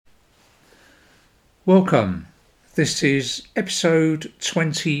Welcome. This is episode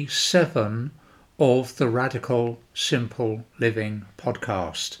 27 of the Radical Simple Living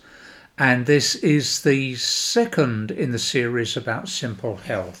podcast. And this is the second in the series about simple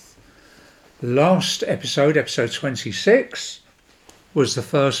health. Last episode, episode 26, was the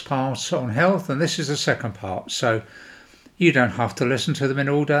first part on health, and this is the second part. So you don't have to listen to them in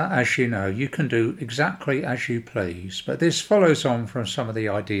order, as you know. You can do exactly as you please. But this follows on from some of the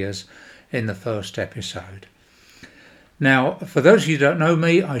ideas in the first episode. Now, for those of you who don't know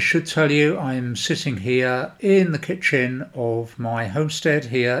me, I should tell you I'm sitting here in the kitchen of my homestead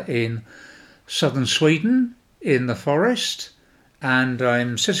here in southern Sweden in the forest, and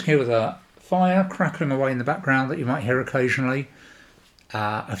I'm sitting here with a fire crackling away in the background that you might hear occasionally,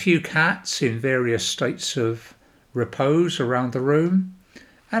 a few cats in various states of repose around the room,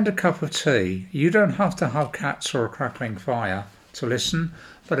 and a cup of tea. You don't have to have cats or a crackling fire to listen,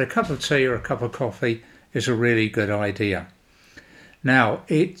 but a cup of tea or a cup of coffee is a really good idea. Now,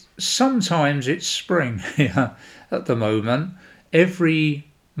 sometimes it's spring here at the moment. Every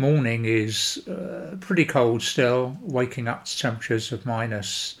morning is pretty cold still, waking up to temperatures of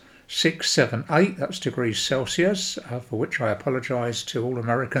minus 6, 7, 8, that's degrees Celsius, for which I apologise to all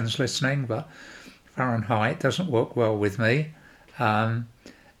Americans listening, but Fahrenheit doesn't work well with me. And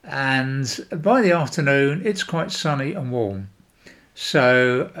by the afternoon, it's quite sunny and warm.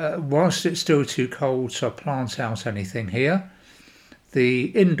 So whilst it's still too cold to plant out anything here, the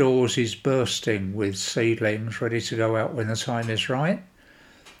indoors is bursting with seedlings ready to go out when the time is right.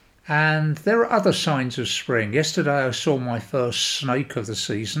 And there are other signs of spring. Yesterday I saw my first snake of the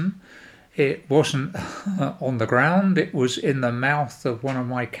season. It wasn't on the ground, it was in the mouth of one of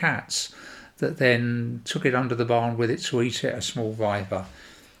my cats that then took it under the barn with it to eat it, a small viper.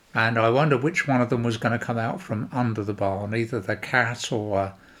 And I wonder which one of them was going to come out from under the barn, either the cat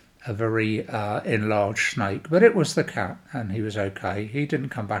or a very enlarged snake. But it was the cat, and he was okay. He didn't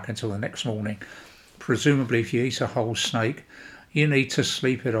come back until the next morning. Presumably, if you eat a whole snake, you need to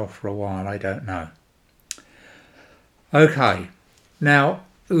sleep it off for a while. I don't know. Okay. Now,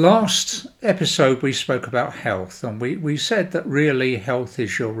 last episode we spoke about health, and we said that really health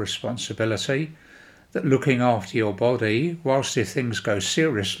is your responsibility. That looking after your body, whilst if things go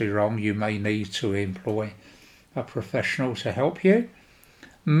seriously wrong, you may need to employ a professional to help you.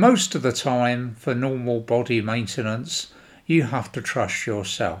 Most of the time, for normal body maintenance, you have to trust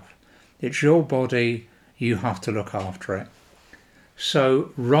yourself. It's your body, you have to look after it.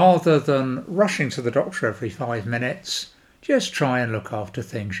 So rather than rushing to the doctor every 5 minutes, just try and look after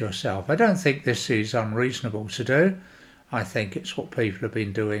things yourself. I don't think this is unreasonable to do. I think it's what people have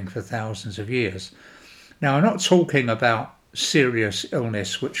been doing for thousands of years. Now, I'm not talking about serious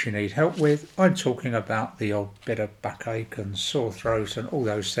illness which you need help with. I'm talking about the odd bit of backache and sore throat and all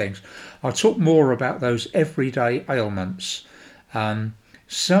those things. I'll talk more about those everyday ailments. Some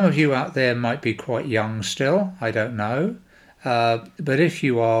of you out there might be quite young still, I don't know. But if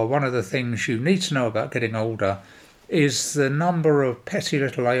you are, one of the things you need to know about getting older is the number of petty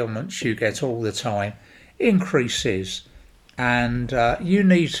little ailments you get all the time increases. And you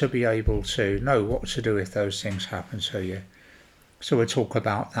need to be able to know what to do if those things happen to you. So we'll talk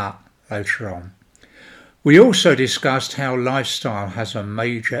about that later on. We also discussed how lifestyle has a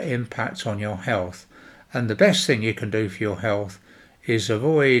major impact on your health. And the best thing you can do for your health is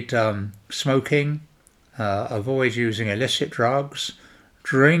avoid smoking, avoid using illicit drugs,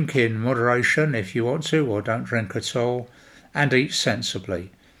 drink in moderation if you want to, or don't drink at all, and eat sensibly.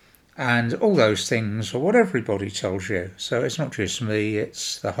 And all those things are what everybody tells you. So it's not just me,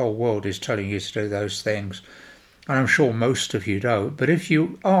 it's the whole world is telling you to do those things. And I'm sure most of you don't. But if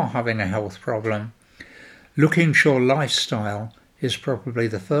you are having a health problem, looking at your lifestyle is probably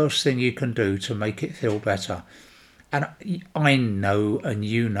the first thing you can do to make it feel better. And I know and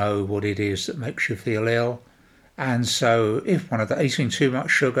you know what it is that makes you feel ill. And so if eating too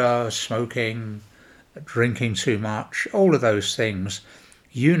much sugar, smoking, drinking too much, all of those things,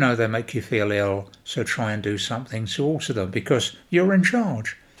 you know they make you feel ill, so try and do something to alter them because you're in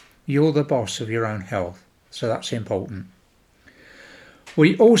charge. You're the boss of your own health, so that's important.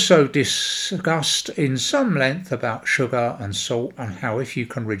 We also discussed in some length about sugar and salt and how if you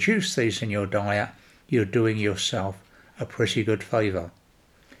can reduce these in your diet, you're doing yourself a pretty good favour.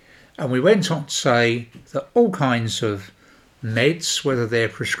 And we went on to say that all kinds of meds, whether they're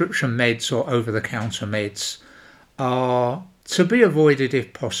prescription meds or over-the-counter meds, are to be avoided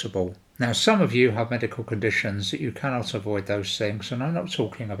if possible. Now, some of you have medical conditions that you cannot avoid those things, and I'm not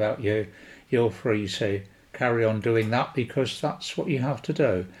talking about you. You're free to carry on doing that because that's what you have to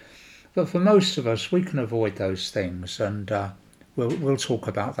do. But for most of us, we can avoid those things, and we'll talk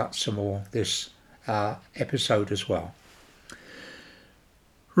about that some more this episode as well.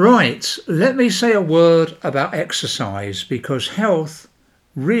 Right, let me say a word about exercise, because health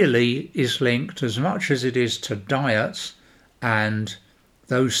really is linked as much as it is to diet and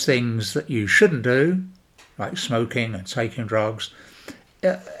those things that you shouldn't do, like smoking and taking drugs.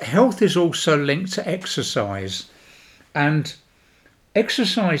 Health is also linked to exercise, and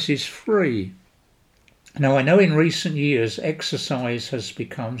exercise is free. Now, I know in recent years exercise has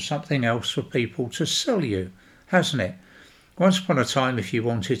become something else for people to sell you, hasn't it? Once upon a time, if you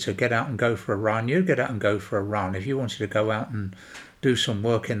wanted to get out and go for a run, you'd get out and go for a run. If you wanted to go out and do some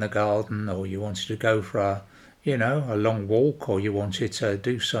work in the garden, or you wanted to go for a long walk, or you wanted to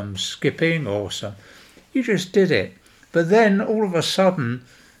do some skipping you just did it. But then all of a sudden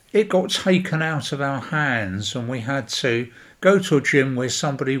it got taken out of our hands, and we had to go to a gym where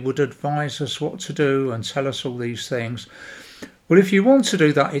somebody would advise us what to do and tell us all these things. Well, if you want to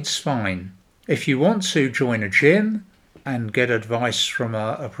do that, it's fine. If you want to join a gym and get advice from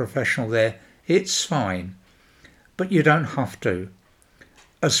a professional there, it's fine. But you don't have to.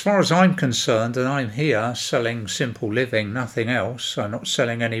 As far as I'm concerned, and I'm here selling simple living, nothing else, I'm not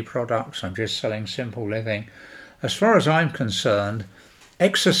selling any products, I'm just selling simple living. As far as I'm concerned,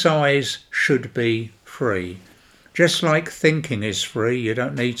 exercise should be free. Just like thinking is free, you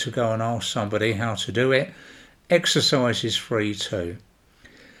don't need to go and ask somebody how to do it. Exercise is free too.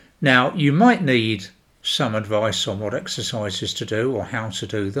 Now, you might need some advice on what exercises to do, or how to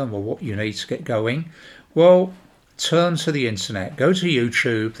do them, or what you need to get going. Well, turn to the internet, go to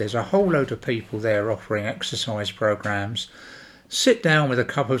YouTube. There's a whole load of people there offering exercise programs. Sit down with a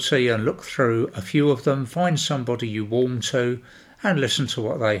cup of tea and look through a few of them, find somebody you warm to and listen to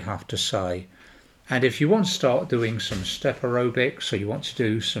what they have to say. And if you want to start doing some step aerobics, or you want to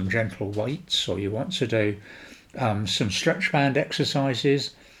do some gentle weights, or you want to do some stretch band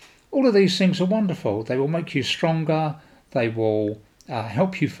exercises, all of these things are wonderful. They will make you stronger, they will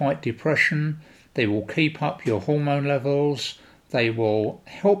help you fight depression, they will keep up your hormone levels, they will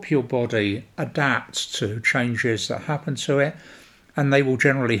help your body adapt to changes that happen to it, and they will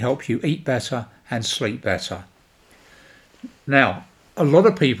generally help you eat better and sleep better. Now, a lot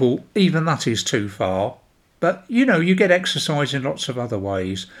of people, even that is too far, but you get exercise in lots of other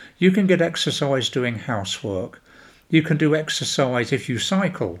ways. You can get exercise doing housework. You can do exercise if you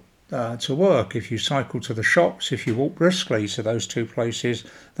cycle to work, if you cycle to the shops, if you walk briskly to those two places,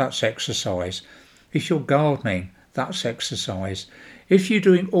 that's exercise. If you're gardening, that's exercise. If you're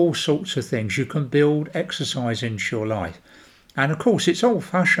doing all sorts of things, you can build exercise into your life. And of course, it's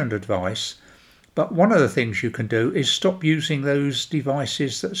old-fashioned advice, but one of the things you can do is stop using those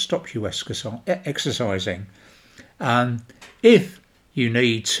devices that stop you exercising. If you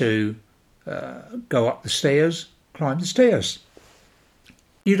need to go up the stairs, climb the stairs.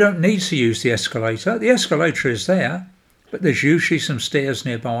 You don't need to use the escalator. The escalator is there, but there's usually some stairs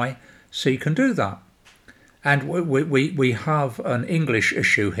nearby, so you can do that. And we have an English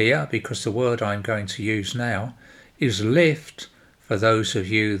issue here, because the word I'm going to use now is lift for those of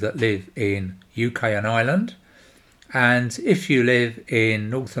you that live in UK and Ireland. And if you live in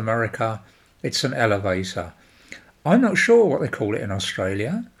North America, it's an elevator. I'm not sure what they call it in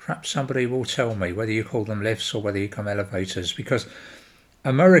Australia. Perhaps somebody will tell me whether you call them lifts or whether you call them elevators, because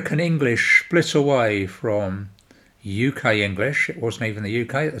American English split away from UK English. It wasn't even the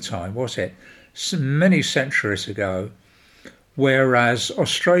UK at the time, was it? Many centuries ago, whereas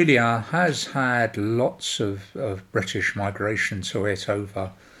Australia has had lots of British migration to it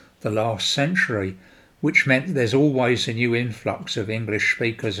over the last century, which meant there's always a new influx of English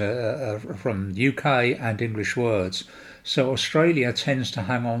speakers from UK and English words. So Australia tends to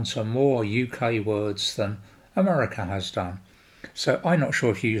hang on to more UK words than America has done. So I'm not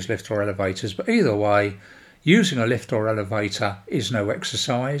sure if you use lift or elevators, but either way, using a lift or elevator is no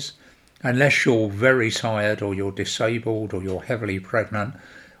exercise. Unless you're very tired, or you're disabled, or you're heavily pregnant,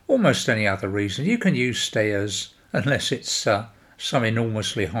 almost any other reason. You can use stairs, unless it's some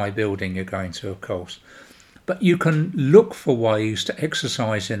enormously high building you're going to, of course. But you can look for ways to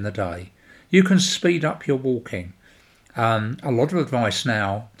exercise in the day. You can speed up your walking. A lot of advice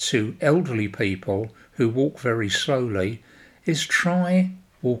now to elderly people who walk very slowly is try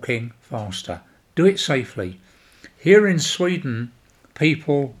walking faster. Do it safely. Here in Sweden,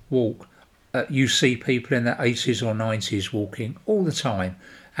 people walk. You see people in their 80s or 90s walking all the time,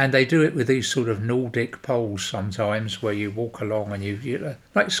 and they do it with these sort of Nordic poles sometimes, where you walk along and you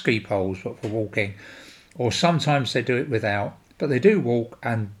like ski poles but for walking, or sometimes they do it without, but they do walk,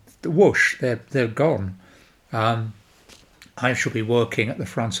 and whoosh, they're gone. I shall be working at the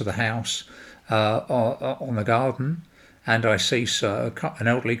front of the house on the garden, and I see an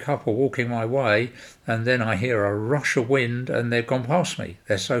elderly couple walking my way, and then I hear a rush of wind and they've gone past me.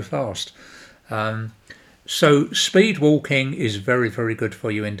 They're so fast. So speed walking is very, very good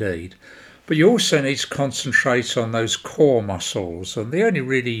for you indeed. But you also need to concentrate on those core muscles, and the only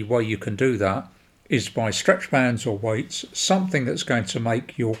really way you can do that is by stretch bands or weights, something that's going to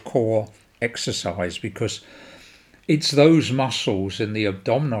make your core exercise, because it's those muscles in the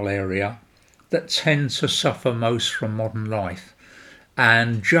abdominal area that tend to suffer most from modern life.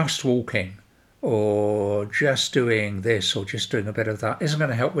 And just walking or just doing this or just doing a bit of that isn't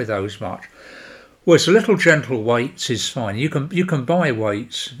going to help with those much. Whereas a little gentle weights is fine. You can buy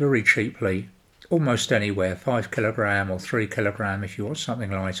weights very cheaply, almost anywhere, 5 kilogram or 3 kilogram if you want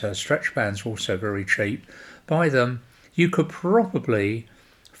something lighter. Stretch bands are also very cheap. Buy them. You could probably,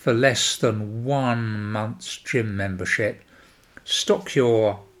 for less than 1 month's gym membership, stock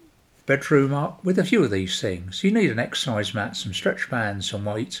your bedroom up with a few of these things. You need an exercise mat, some stretch bands, some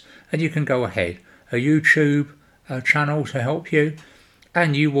weights, and you can go ahead. A YouTube channel to help you,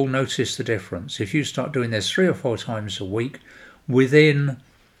 and you will notice the difference. If you start doing this 3 or 4 times a week, within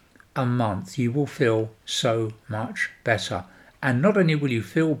a month you will feel so much better. And not only will you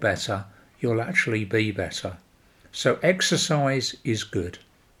feel better, you'll actually be better. So exercise is good.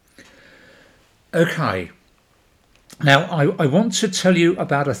 Okay. Now, I want to tell you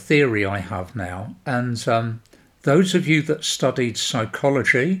about a theory I have now, and those of you that studied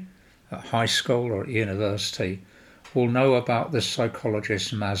psychology at high school or at university will know about the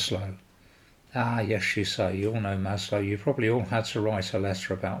psychologist Maslow. Ah, yes, you say, you all know Maslow. You probably all had to write a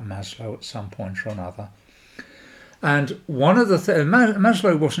letter about Maslow at some point or another. And one of the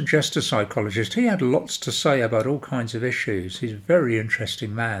Maslow wasn't just a psychologist. He had lots to say about all kinds of issues. He's a very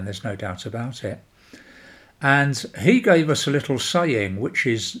interesting man, there's no doubt about it. And he gave us a little saying which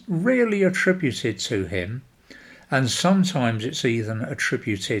is really attributed to him, and sometimes it's even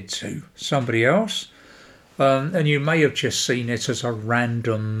attributed to somebody else. And you may have just seen it as a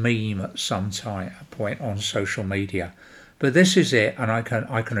random meme at some point on social media. But this is it, and I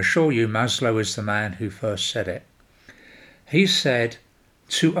can assure you Maslow is the man who first said it. He said,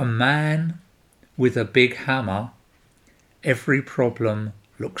 to a man with a big hammer, every problem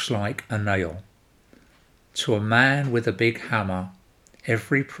looks like a nail. To a man with a big hammer,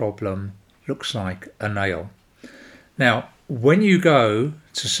 every problem looks like a nail. Now, when you go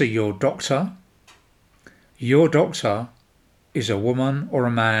to see your doctor is a woman or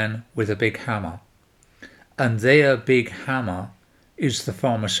a man with a big hammer. And their big hammer is the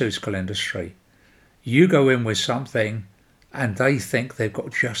pharmaceutical industry. You go in with something and they think they've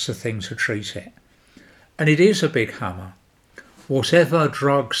got just the thing to treat it. And it is a big hammer. Whatever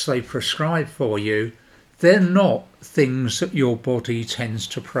drugs they prescribe for you, they're not things that your body tends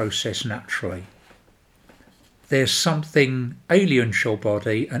to process naturally. There's something alien to your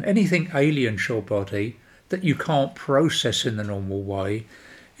body, and anything alien to your body that you can't process in the normal way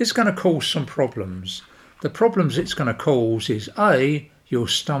is going to cause some problems. The problems it's going to cause is A, your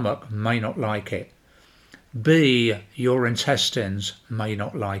stomach may not like it. B, your intestines may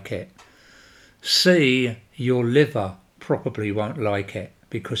not like it. C, your liver probably won't like it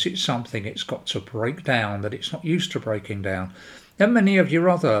because it's something it's got to break down that it's not used to breaking down. And many of your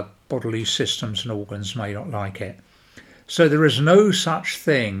other bodily systems and organs may not like it. So there is no such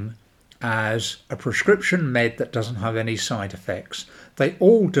thing as a prescription med that doesn't have any side effects. They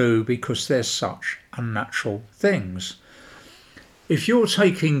all do because they're such unnatural things. If you're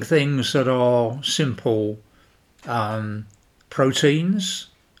taking things that are simple proteins,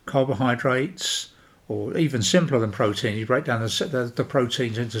 carbohydrates, or even simpler than protein, you break down the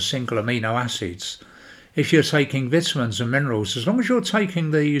proteins into single amino acids. If you're taking vitamins and minerals, as long as you're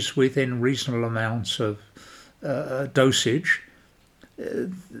taking these within reasonable amounts of dosage,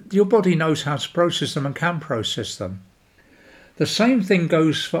 your body knows how to process them and can process them. The same thing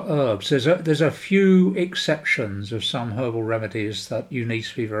goes for herbs. There's a few exceptions of some herbal remedies that you need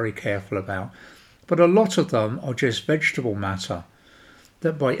to be very careful about, but a lot of them are just vegetable matter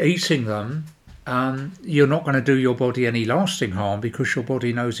that by eating them you're not going to do your body any lasting harm because your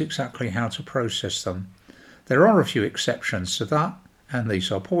body knows exactly how to process them. There are a few exceptions to that, and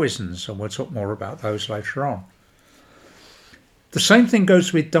these are poisons, and we'll talk more about those later on. The same thing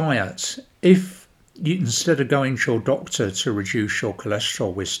goes with diets. If you, instead of going to your doctor to reduce your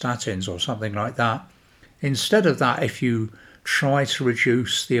cholesterol with statins or something like that, instead of that, if you try to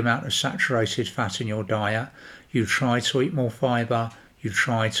reduce the amount of saturated fat in your diet, you try to eat more fibre, you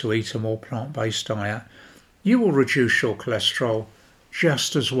try to eat a more plant-based diet, you will reduce your cholesterol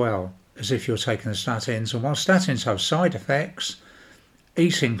just as well as if you're taking the statins. And while statins have side effects,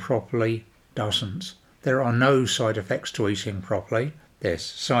 eating properly doesn't. there are no side effects to eating properly. There's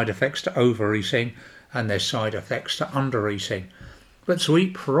side effects to overeating and there's side effects to undereating. But to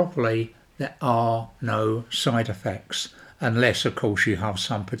eat properly, there are no side effects, unless, of course, you have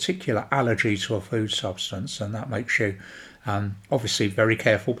some particular allergy to a food substance, and that makes you obviously a very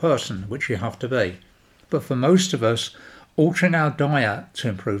careful person, which you have to be. But for most of us, altering our diet to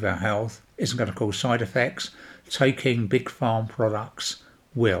improve our health isn't going to cause side effects. Taking big farm products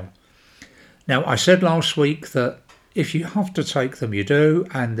will. Now, I said last week that if you have to take them, you do,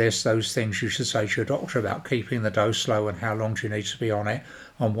 and there's those things you should say to your doctor about keeping the dose low and how long do you need to be on it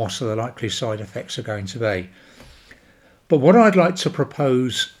and what are the likely side effects are going to be. But what I'd like to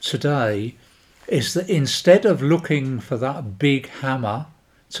propose today is that instead of looking for that big hammer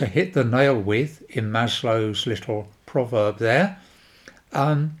to hit the nail with in Maslow's little proverb there,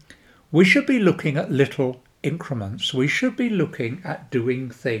 we should be looking at little increments. We should be looking at doing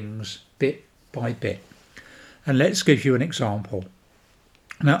things bit by bit. And let's give you an example.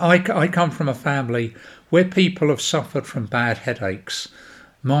 Now, I come from a family where people have suffered from bad headaches.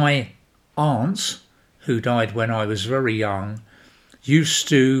 My aunt, who died when I was very young, used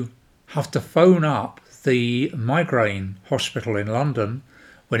to have to phone up the migraine hospital in London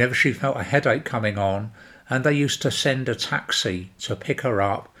whenever she felt a headache coming on, and they used to send a taxi to pick her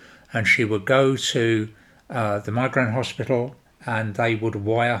up, and she would go to the migraine hospital and they would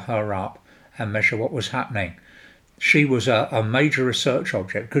wire her up and measure what was happening. She was a major research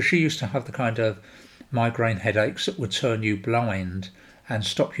object because she used to have the kind of migraine headaches that would turn you blind and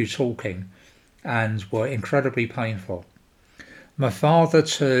stop you talking and were incredibly painful. My father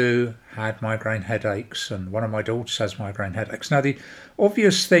too had migraine headaches, and one of my daughters has migraine headaches. Now, the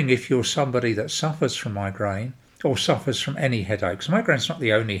obvious thing, if you're somebody that suffers from migraine or suffers from any headaches, migraine's not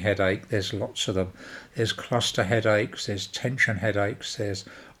the only headache, there's lots of them. There's cluster headaches, there's tension headaches, there's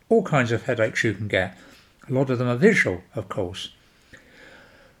all kinds of headaches you can get. A lot of them are visual, of course.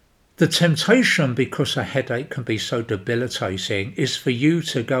 The temptation, because a headache can be so debilitating, is for you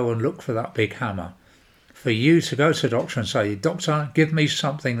to go and look for that big hammer. For you to go to the doctor and say, "Doctor, give me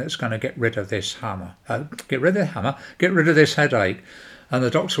something that's going to get rid of this hammer. Get rid of this headache." And the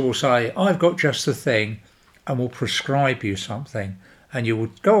doctor will say, "I've got just the thing," and will prescribe you something. And you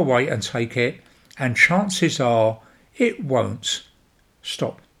will go away and take it, and chances are it won't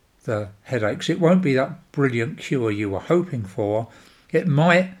stop the headaches. It won't be that brilliant cure you were hoping for. It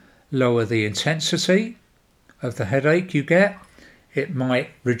might lower the intensity of the headache you get. It might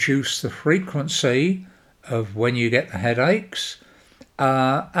reduce the frequency of when you get the headaches,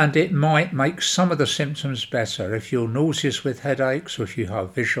 and it might make some of the symptoms better. If you're nauseous with headaches or if you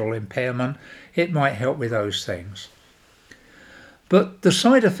have visual impairment, it might help with those things. But the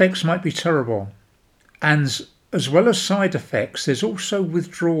side effects might be terrible, and as well as side effects, there's also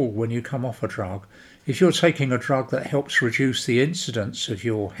withdrawal when you come off a drug. If you're taking a drug that helps reduce the incidence of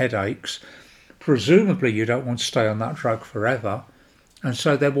your headaches, presumably you don't want to stay on that drug forever. And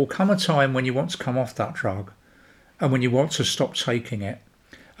so there will come a time when you want to come off that drug and when you want to stop taking it.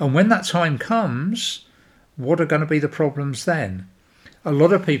 And when that time comes, what are going to be the problems then? A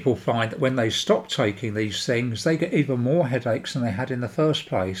lot of people find that when they stop taking these things, they get even more headaches than they had in the first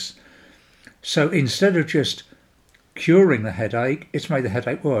place. So instead of just curing the headache, it's made the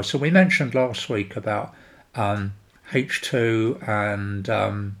headache worse. So we mentioned last week about H2 and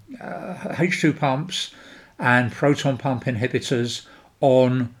H2 pumps and proton pump inhibitors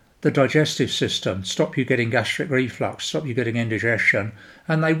on the digestive system, stop you getting gastric reflux, stop you getting indigestion,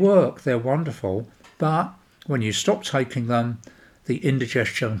 and they work, they're wonderful, but when you stop taking them, the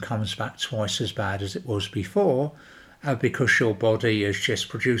indigestion comes back twice as bad as it was before, because your body is just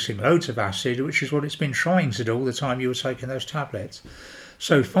producing loads of acid, which is what it's been trying to do all the time you were taking those tablets.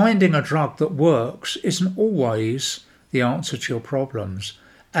 So finding a drug that works isn't always the answer to your problems,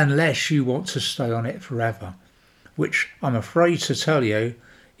 unless you want to stay on it forever, which I'm afraid to tell you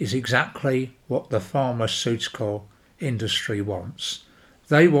is exactly what the pharmaceutical industry wants.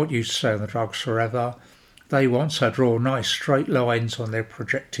 They want you to stay on the drugs forever. They want to draw nice straight lines on their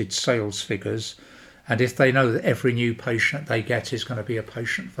projected sales figures. And if they know that every new patient they get is going to be a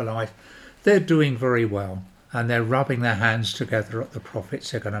patient for life, they're doing very well. And they're rubbing their hands together at the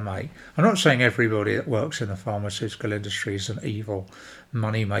profits they're going to make. I'm not saying everybody that works in the pharmaceutical industry is an evil,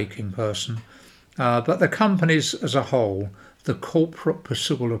 money-making person. But the companies as a whole, the corporate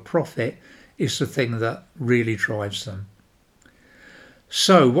pursuit of profit is the thing that really drives them.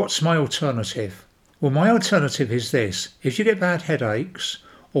 So what's my alternative? Well, my alternative is this. If you get bad headaches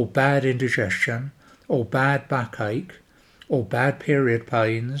or bad indigestion or bad backache or bad period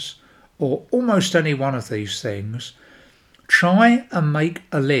pains or almost any one of these things, try and make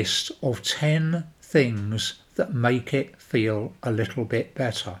a list of 10 things that make it feel a little bit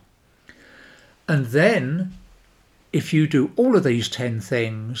better. And then if you do all of these 10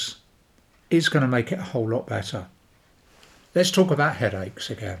 things, it's going to make it a whole lot better. Let's talk about headaches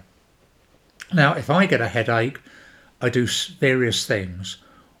again. Now, if I get a headache, I do various things,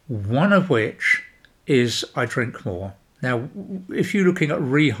 one of which is I drink more. Now, if you're looking at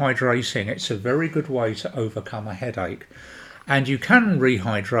rehydrating, it's a very good way to overcome a headache. And you can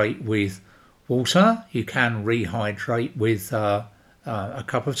rehydrate with water, you can rehydrate with a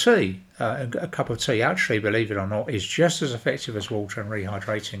cup of tea. A cup of tea, actually, believe it or not, is just as effective as water in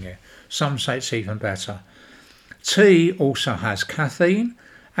rehydrating you. Some say it's even better. Tea also has caffeine,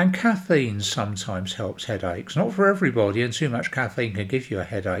 and caffeine sometimes helps headaches. Not for everybody, and too much caffeine can give you a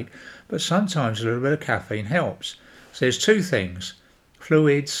headache, but sometimes a little bit of caffeine helps. So there's two things: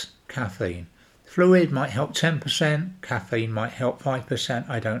 fluids, caffeine. Fluid might help 10%, caffeine might help 5%,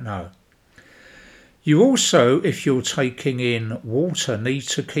 I don't know. You also, if you're taking in water, need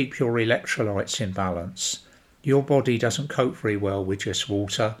to keep your electrolytes in balance. Your body doesn't cope very well with just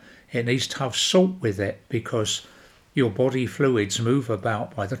water. It needs to have salt with it because your body fluids move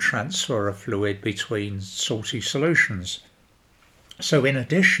about by the transfer of fluid between salty solutions. So in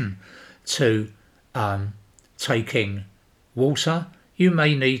addition to taking water, you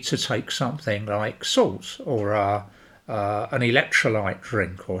may need to take something like salt or an electrolyte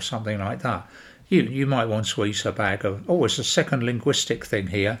drink or something like that. You might want to eat a bag of, it's a second linguistic thing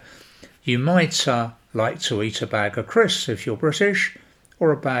here. You might like to eat a bag of crisps if you're British,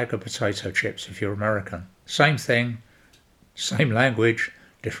 or a bag of potato chips if you're American. Same thing, same language,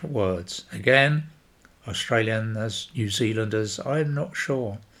 different words. Again, Australian as New Zealanders, I'm not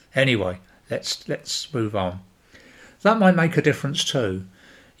sure. Anyway, let's move on. That might make a difference too.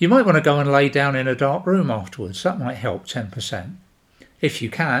 You might want to go and lay down in a dark room afterwards. That might help 10%. If you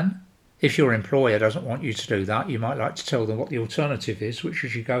can. If your employer doesn't want you to do that, you might like to tell them what the alternative is, which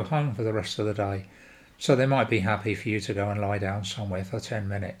is you go home for the rest of the day. So they might be happy for you to go and lie down somewhere for 10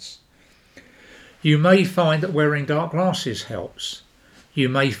 minutes. You may find that wearing dark glasses helps. You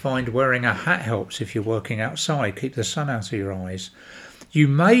may find wearing a hat helps if you're working outside, keep the sun out of your eyes. You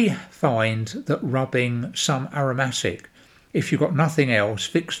may find that rubbing some aromatic, if you've got nothing else,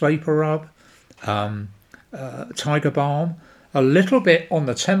 Vicks Vapor Rub, Tiger Balm, a little bit on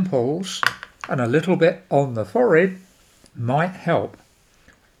the temples and a little bit on the forehead might help.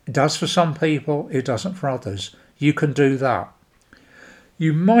 It does for some people, it doesn't for others. You can do that.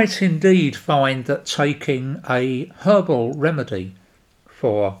 You might indeed find that taking a herbal remedy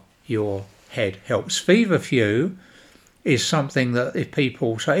for your head helps. Feverfew is something that if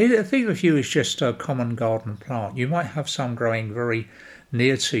people say, feverfew is just a common garden plant. You might have some growing very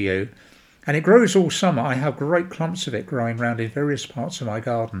near to you. And it grows all summer. I have great clumps of it growing around in various parts of my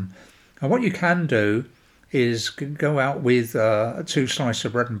garden. And what you can do is go out with 2 slices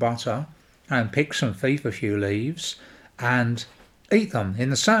of bread and butter and pick some feverfew leaves and eat them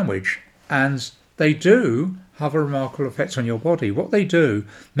in the sandwich. And they do have a remarkable effect on your body. What they do,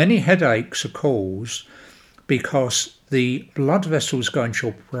 many headaches are caused because the blood vessels going to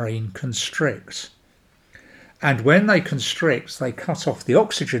your brain constrict. And when they constrict, they cut off the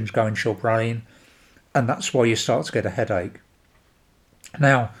oxygen going to your brain, and that's why you start to get a headache.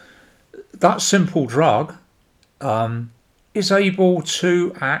 Now, that simple drug is able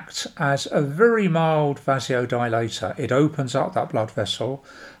to act as a very mild vasodilator. It opens up that blood vessel,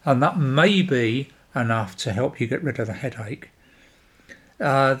 and that may be enough to help you get rid of the headache.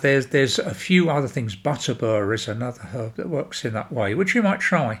 There's a few other things. Butterbur is another herb that works in that way, which you might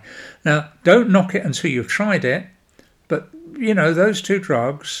try. Now, don't knock it until you've tried it, but those 2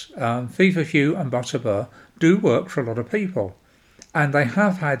 drugs, Feverfew and Butterbur, do work for a lot of people. And they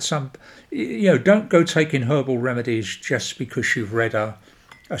have had some, don't go taking herbal remedies just because you've read a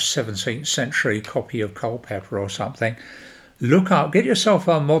 17th century copy of Culpeper or something. Look up, get yourself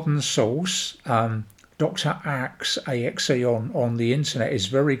a modern source. Dr. Axe, AXE on the internet is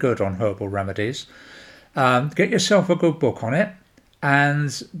very good on herbal remedies. Get yourself a good book on it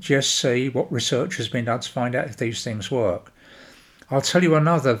and just see what research has been done to find out if these things work. I'll tell you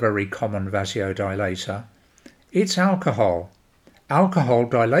another very common vasodilator. It's alcohol. Alcohol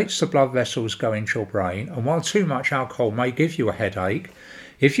dilates the blood vessels going to your brain, and while too much alcohol may give you a headache,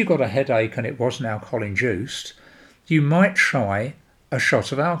 if you've got a headache and it wasn't alcohol induced, you might try a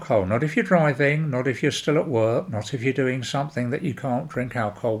shot of alcohol. Not if you're driving, not if you're still at work, not if you're doing something that you can't drink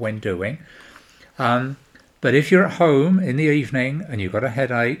alcohol when doing. But if you're at home in the evening and you've got a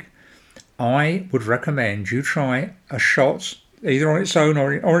headache, I would recommend you try a shot, either on its own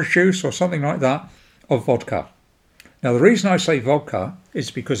or in orange juice or something like that, of vodka. Now, the reason I say vodka is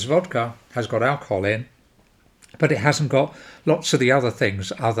because vodka has got alcohol in, but it hasn't got lots of the other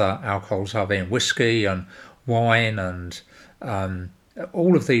things other alcohols have in, whiskey and wine and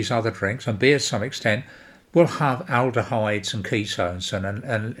all of these other drinks, and beer to some extent, will have aldehydes and ketones. And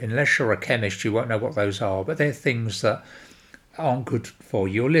unless you're a chemist, you won't know what those are, but they're things that aren't good for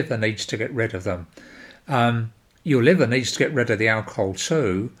you. Your liver needs to get rid of them. Your liver needs to get rid of the alcohol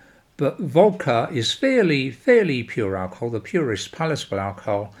too, but vodka is fairly pure alcohol, the purest palatable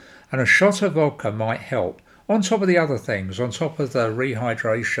alcohol, and a shot of vodka might help. On top of the other things, on top of the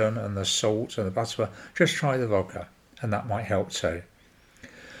rehydration and the salt and the butter, just try the vodka, and that might help too.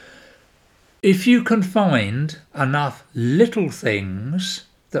 If you can find enough little things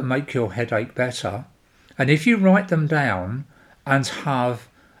that make your headache better, and if you write them down and have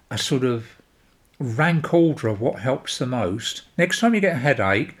a sort of rank order of what helps the most, next time you get a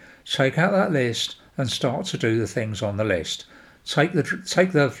headache, take out that list and start to do the things on the list. Take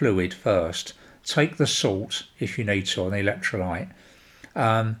the fluid first. Take the salt if you need to, and the electrolyte.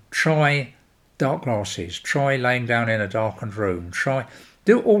 Try dark glasses. Try laying down in a darkened room.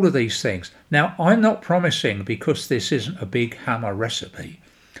 Do all of these things. Now, I'm not promising, because this isn't a big hammer recipe,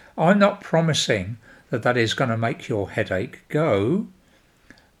 I'm not promising that is going to make your headache go,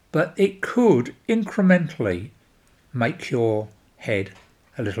 but it could incrementally make your head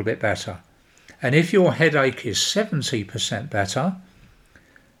a little bit better. And if your headache is 70% better,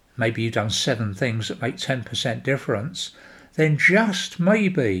 maybe you've done 7 things that make 10% difference, then just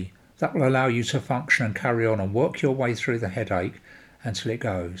maybe that will allow you to function and carry on and work your way through the headache until it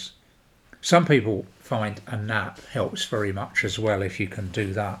goes. Some people find a nap helps very much as well if you can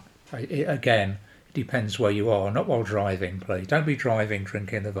do that. Again, it depends where you are, not while driving, please. Don't be driving,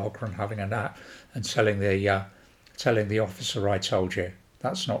 drinking the vodka and having a nap and telling the officer I told you.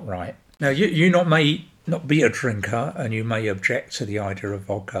 That's not right. Now, you may not be a drinker and you may object to the idea of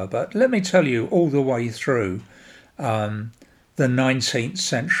vodka, but let me tell you, all the way through the 19th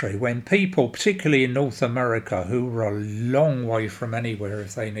century, when people, particularly in North America, who were a long way from anywhere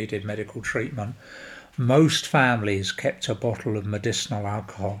if they needed medical treatment, most families kept a bottle of medicinal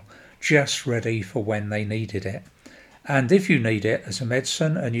alcohol just ready for when they needed it. And if you need it as a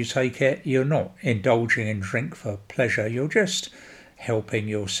medicine and you take it, you're not indulging in drink for pleasure, you're just helping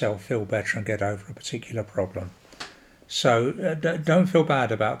yourself feel better and get over a particular problem. So don't feel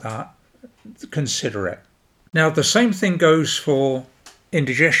bad about that. Consider it. Now, the same thing goes for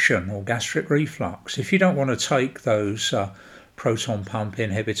indigestion or gastric reflux. If you don't want to take those proton pump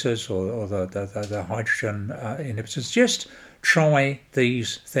inhibitors or the hydrogen inhibitors, just try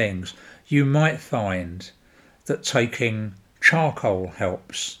these things. You might find that taking charcoal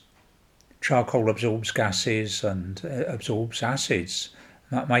helps. Charcoal absorbs gases and absorbs acids.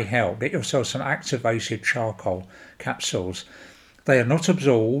 That may help. Get yourself some activated charcoal capsules. They are not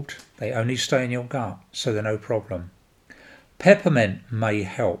absorbed, they only stay in your gut, so they're no problem. Peppermint may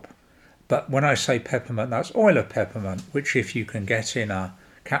help, but when I say peppermint, that's oil of peppermint, which if you can get in a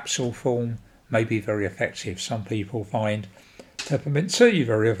capsule form may be very effective. Some people find peppermint tea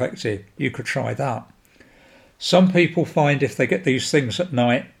very effective. You could try that. Some people find if they get these things at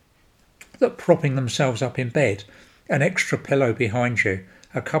night, that propping themselves up in bed, an extra pillow behind you,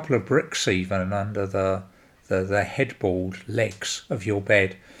 a couple of bricks even under the headboard legs of your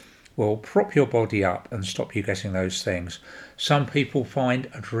bed will prop your body up and stop you getting those things. Some people find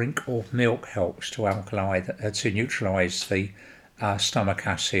a drink of milk helps to neutralise the stomach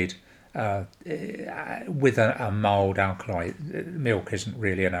acid with a mild alkali. Milk isn't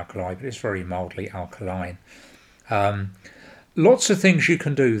really an alkali, but it's very mildly alkaline. Lots of things you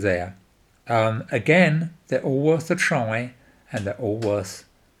can do there. Again, they're all worth a try and they're all worth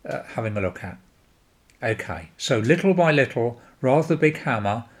having a look at. Okay, so little by little, rather than big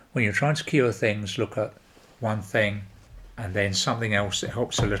hammer, when you're trying to cure things, look at one thing and then something else that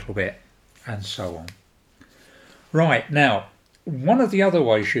helps a little bit, and so on. Right, now, one of the other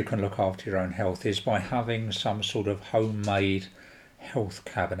ways you can look after your own health is by having some sort of homemade health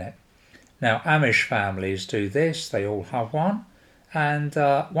cabinet. Now, Amish families do this, they all have one, and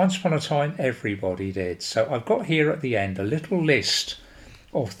once upon a time everybody did. So I've got here at the end a little list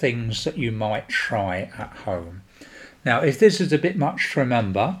of things that you might try at home. Now, if this is a bit much to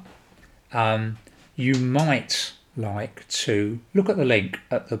remember, you might like to look at the link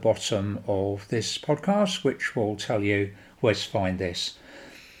at the bottom of this podcast, which will tell you where to find this.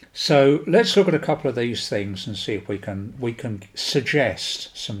 So let's look at a couple of these things and see if we can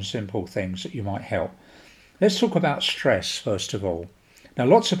suggest some simple things that you might help. Let's talk about stress first of all. Now,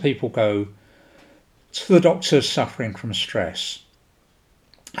 lots of people go to the doctors suffering from stress,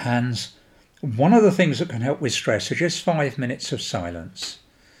 and One of the things that can help with stress are just 5 minutes of silence.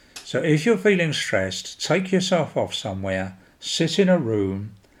 So if you're feeling stressed, take yourself off somewhere, sit in a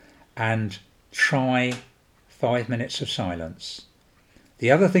room and try 5 minutes of silence. The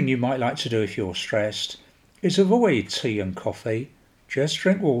other thing you might like to do if you're stressed is avoid tea and coffee. Just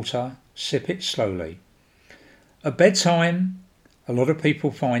drink water, sip it slowly. At bedtime, a lot of people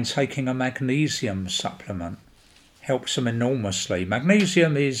find taking a magnesium supplement helps them enormously.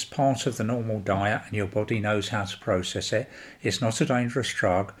 Magnesium is part of the normal diet and your body knows how to process it. It's not a dangerous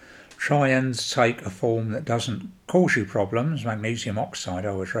drug. Try and take a form that doesn't cause you problems. Magnesium oxide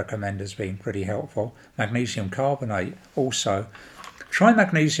I would recommend as being pretty helpful. Magnesium carbonate also. Try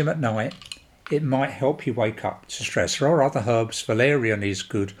magnesium at night. It might help you wake up to stress. There are other herbs. Valerian is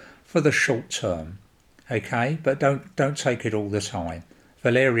good for the short term. Okay, but don't take it all the time.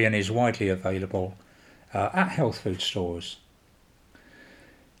 Valerian is widely available at health food stores.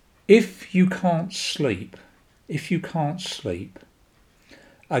 If you can't sleep,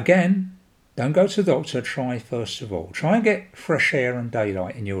 again, don't go to the doctor. Try first of all. Try and get fresh air and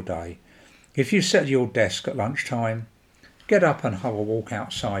daylight in your day. If you sit at your desk at lunchtime, get up and have a walk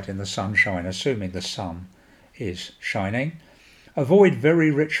outside in the sunshine, assuming the sun is shining. Avoid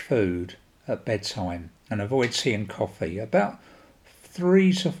very rich food at bedtime and avoid tea and coffee. About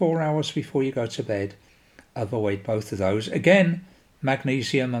 3 to 4 hours before you go to bed, avoid both of those. Again,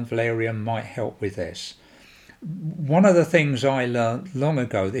 magnesium and valerian might help with this. One of the things I learned long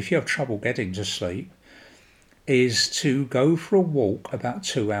ago, that if you have trouble getting to sleep, is to go for a walk about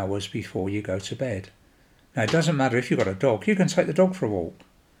 2 hours before you go to bed. Now, it doesn't matter if you've got a dog. You can take the dog for a walk.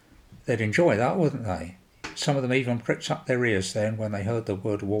 They'd enjoy that, wouldn't they? Some of them even pricked up their ears then when they heard the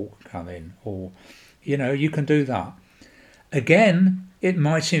word walk come in. Or, you can do that. Again, it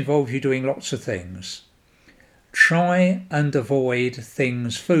might involve you doing lots of things. Try and avoid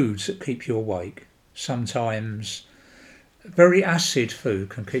foods that keep you awake. Sometimes very acid food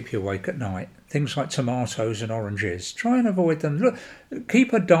can keep you awake at night. Things like tomatoes and oranges. Try and avoid them. Look,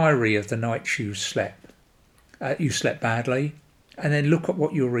 keep a diary of the nights you slept badly, and then look at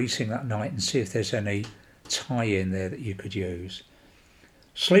what you were eating that night and see if there's any tie in there that you could use.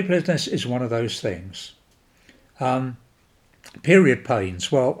 Sleeplessness is one of those things. Period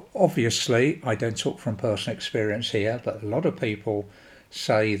pains. Well, obviously, I don't talk from personal experience here, but a lot of people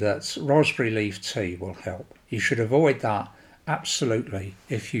say that raspberry leaf tea will help. You should avoid that, absolutely,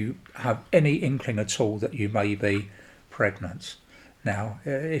 if you have any inkling at all that you may be pregnant. Now,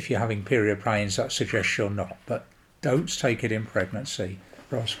 if you're having period pains, that suggests you're not, but don't take it in pregnancy,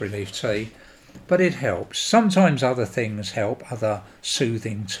 raspberry leaf tea. But it helps. Sometimes other things help, other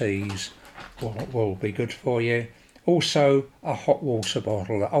soothing teas will be good for you. Also, a hot water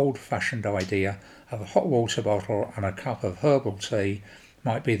bottle, the old-fashioned idea of a hot water bottle and a cup of herbal tea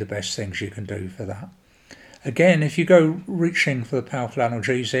might be the best things you can do for that. Again, if you go reaching for the powerful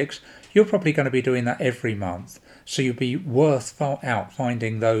analgesics, you're probably going to be doing that every month. So you'll be worth out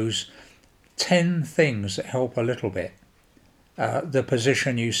finding those 10 things that help a little bit. The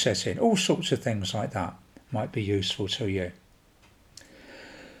position you sit in, all sorts of things like that might be useful to you.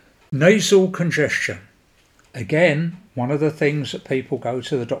 Nasal congestion. Again, one of the things that people go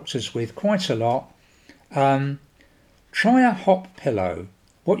to the doctors with quite a lot. Try a hop pillow.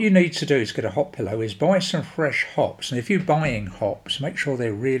 What you need to do is get a hop pillow, is buy some fresh hops. And if you're buying hops, make sure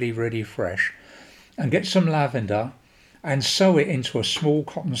they're really, really fresh. And get some lavender and sew it into a small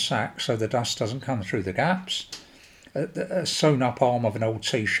cotton sack so the dust doesn't come through the gaps. A sewn up arm of an old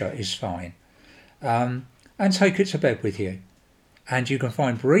t-shirt is fine. And take it to bed with you. And you can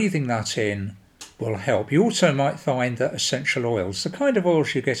find breathing that in will help. You also might find that essential oils, the kind of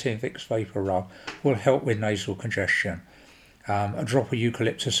oils you get in Vicks Vapor Rub, will help with nasal congestion. A drop of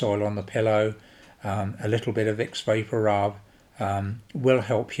eucalyptus oil on the pillow, a little bit of Vicks Vapor Rub will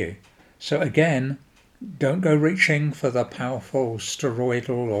help you. So again, don't go reaching for the powerful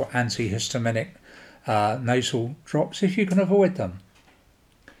steroidal or antihistaminic nasal drops if you can avoid them.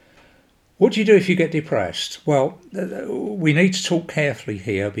 What do you do if you get depressed? Well, we need to talk carefully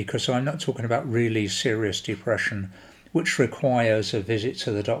here because I'm not talking about really serious depression which requires a visit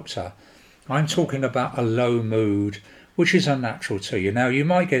to the doctor. I'm talking about a low mood which is unnatural to you. Now, you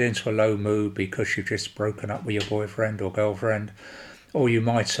might get into a low mood because you've just broken up with your boyfriend or girlfriend, or you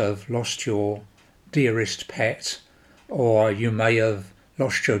might have lost your dearest pet, or you may have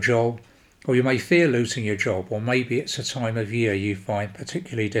lost your job, or you may fear losing your job, or maybe it's a time of year you find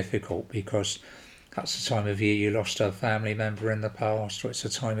particularly difficult because that's the time of year you lost a family member in the past, or it's a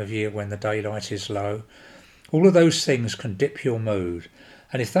time of year when the daylight is low. All of those things can dip your mood.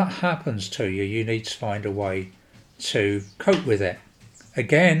 And if that happens to you, you need to find a way to cope with it.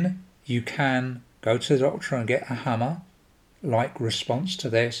 Again, you can go to the doctor and get a hammer-like response to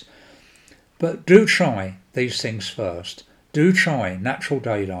this. But do try these things first. Do try natural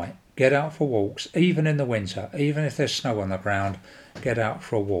daylight. Get out for walks, even in the winter, even if there's snow on the ground, get out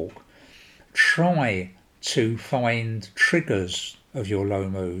for a walk. Try to find triggers of your low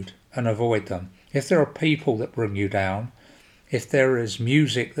mood and avoid them. If there are people that bring you down, if there is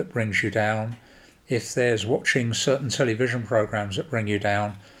music that brings you down, if there's watching certain television programs that bring you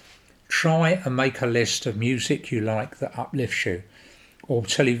down, try and make a list of music you like that uplifts you, or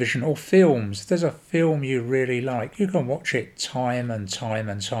television or films. If there's a film you really like, you can watch it time and time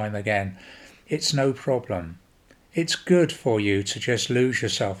and time again. It's no problem. It's good for you to just lose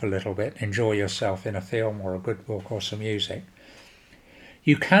yourself a little bit, enjoy yourself in a film or a good book or some music.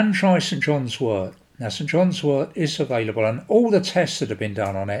 You can try St John's wort. Now, St John's wort is available, and all the tests that have been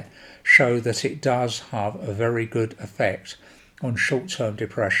done on it show that it does have a very good effect on short-term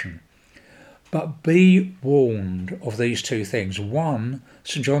depression. But be warned of these two things. One,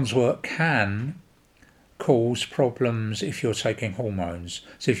 St John's wort can cause problems if you're taking hormones.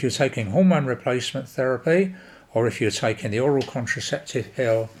 So if you're taking hormone replacement therapy, or if you're taking the oral contraceptive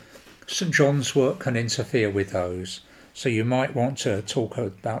pill, St John's wort can interfere with those. So you might want to talk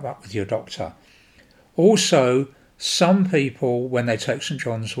about that with your doctor. Also, some people, when they take St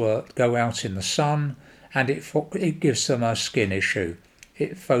John's wort, go out in the sun, and it gives them a skin issue.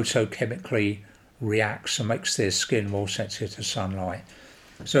 It photochemically reacts and makes their skin more sensitive to sunlight.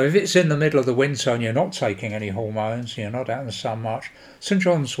 So if it's in the middle of the winter and you're not taking any hormones, you're not out in the sun much, St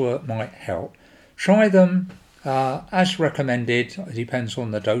John's wort might help. Try them as recommended. It depends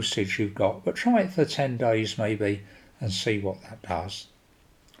on the dosage you've got, but try it for 10 days maybe and see what that does.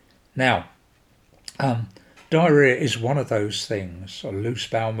 Now, diarrhea is one of those things, or loose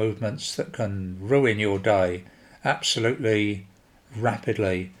bowel movements, that can ruin your day absolutely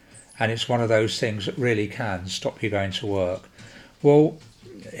rapidly, and it's one of those things that really can stop you going to work. Well,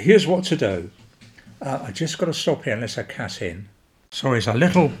 here's what to do. I just got to stop here and let a cat in. Sorry, there's a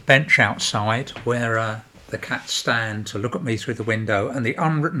little bench outside where the cats stand to look at me through the window, and the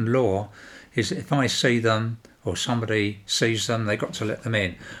unwritten law is that if I see them or somebody sees them, they got to let them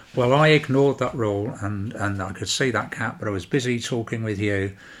in. Well, I ignored that rule, and I could see that cat, but I was busy talking with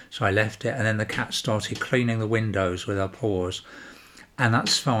you, so I left it, and then the cat started cleaning the windows with her paws, and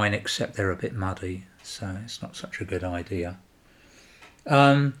that's fine, except they're a bit muddy, so it's not such a good idea.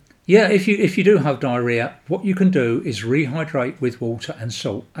 If you do have diarrhea, what you can do is rehydrate with water and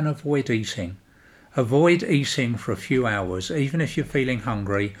salt and avoid eating. Avoid eating for a few hours, even if you're feeling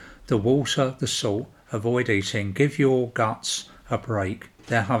hungry. The water, the salt, avoid eating. Give your guts a break.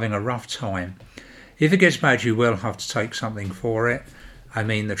 They're having a rough time. If it gets bad, you will have to take something for it. I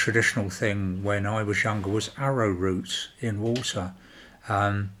mean, the traditional thing when I was younger was arrowroot in water.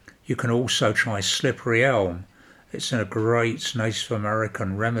 You can also try slippery elm. It's a great Native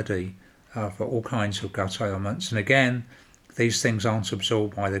American remedy for all kinds of gut ailments. And again, these things aren't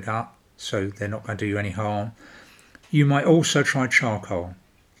absorbed by the gut, so they're not going to do you any harm. You might also try charcoal.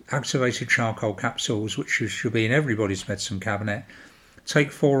 Activated charcoal capsules, which should be in everybody's medicine cabinet.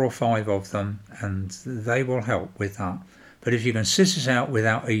 Take 4 or 5 of them, and they will help with that. But if you can sit it out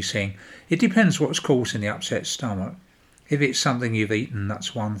without eating, it depends what's causing the upset stomach. If it's something you've eaten,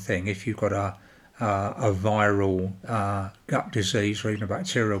 that's one thing. If you've got a viral gut disease or even a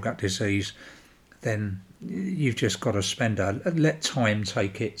bacterial gut disease, then you've just got to let time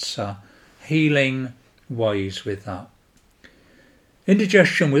take its healing ways with that.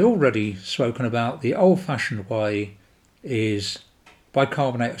 Indigestion, we've already spoken about. The old-fashioned way is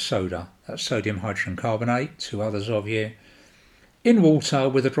bicarbonate of soda. That's sodium hydrogen carbonate, to others of you. In water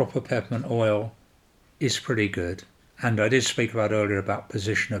with a drop of peppermint oil is pretty good. And I did speak about earlier about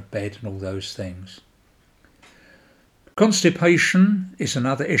position of bed and all those things. Constipation is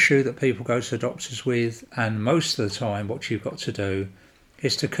another issue that people go to the doctors with, and most of the time what you've got to do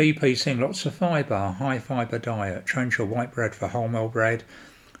is to keep eating lots of fibre, high fibre diet. Change your white bread for wholemeal bread,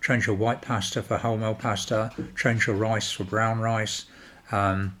 change your white pasta for wholemeal pasta, change your rice for brown rice,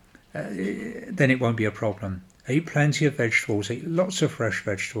 then it won't be a problem. Eat plenty of vegetables, eat lots of fresh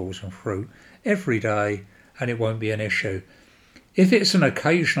vegetables and fruit every day, and it won't be an issue. If it's an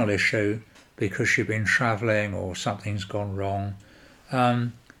occasional issue because you've been travelling or something's gone wrong,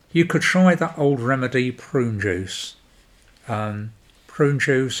 you could try that old remedy, prune juice. Prune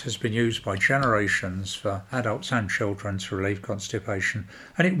juice has been used by generations for adults and children to relieve constipation,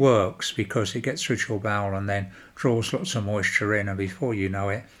 and it works because it gets through to your bowel and then draws lots of moisture in, and before you know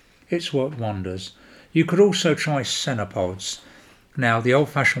it, it's worked wonders. You could also try Senopods. Now, the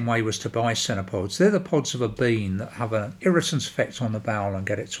old-fashioned way was to buy Cinepods. They're the pods of a bean that have an irritant effect on the bowel and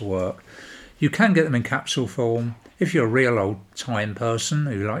get it to work. You can get them in capsule form. If you're a real old-time person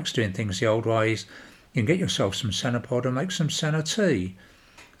who likes doing things the old ways, you can get yourself some Cenopod and make some Senna tea.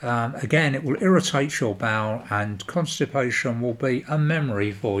 Again, it will irritate your bowel and constipation will be a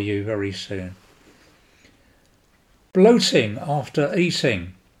memory for you very soon. Bloating after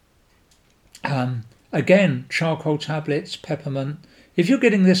eating. Again, charcoal tablets, peppermint. If you're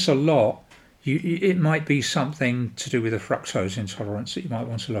getting this a lot, it might be something to do with a fructose intolerance that you might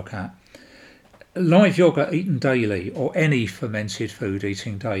want to look at. Live yogurt eaten daily or any fermented food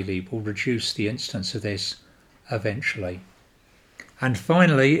eating daily will reduce the incidence of this eventually. And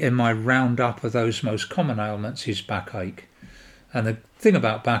finally, in my roundup of those most common ailments is backache. And the thing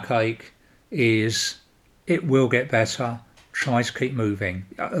about backache is it will get better. Try to keep moving.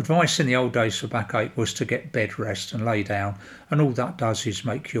 Advice in the old days for backache was to get bed rest and lay down, and all that does is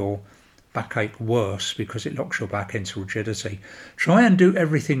make your backache worse because it locks your back into rigidity. Try and do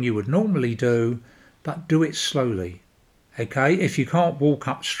everything you would normally do, but do it slowly. Okay, if you can't walk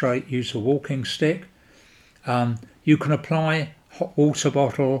up straight, use a walking stick. You can apply hot water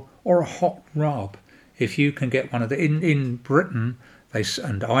bottle or a hot rub. If you can get one of the in Britain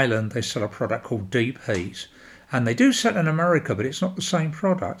and Ireland, they sell a product called Deep Heat. And they do sell in America, but it's not the same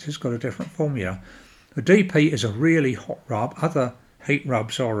product. It's got a different formula. The Deep Heat is a really hot rub. Other heat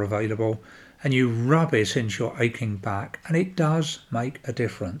rubs are available. And you rub it into your aching back. And it does make a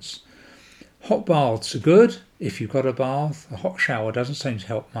difference. Hot baths are good if you've got a bath. A hot shower doesn't seem to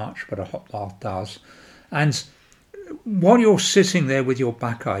help much, but a hot bath does. And while you're sitting there with your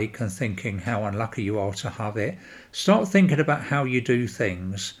backache and thinking how unlucky you are to have it, start thinking about how you do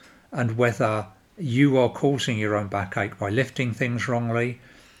things and whether you are causing your own backache by lifting things wrongly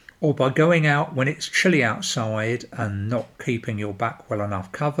or by going out when it's chilly outside and not keeping your back well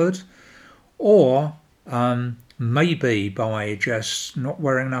enough covered, or maybe by just not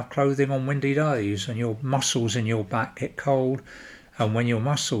wearing enough clothing on windy days and your muscles in your back get cold, and when your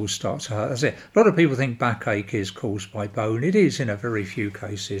muscles start to hurt. That's it. A lot of people think backache is caused by bone. It is in a very few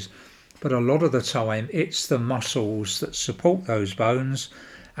cases, but a lot of the time it's the muscles that support those bones,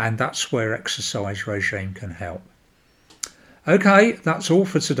 and that's where exercise regime can help. Okay, that's all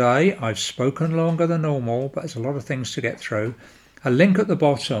for today. I've spoken longer than normal, but there's a lot of things to get through. A link at the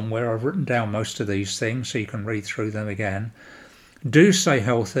bottom where I've written down most of these things so you can read through them again. Do stay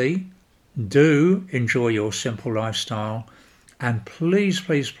healthy. Do enjoy your simple lifestyle. And please,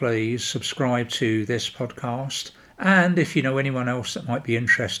 please, please subscribe to this podcast. And if you know anyone else that might be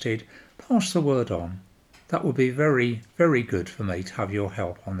interested, pass the word on. That would be very, very good for me to have your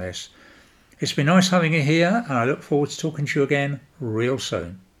help on this. It's been nice having you here, and I look forward to talking to you again real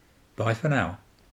soon. Bye for now.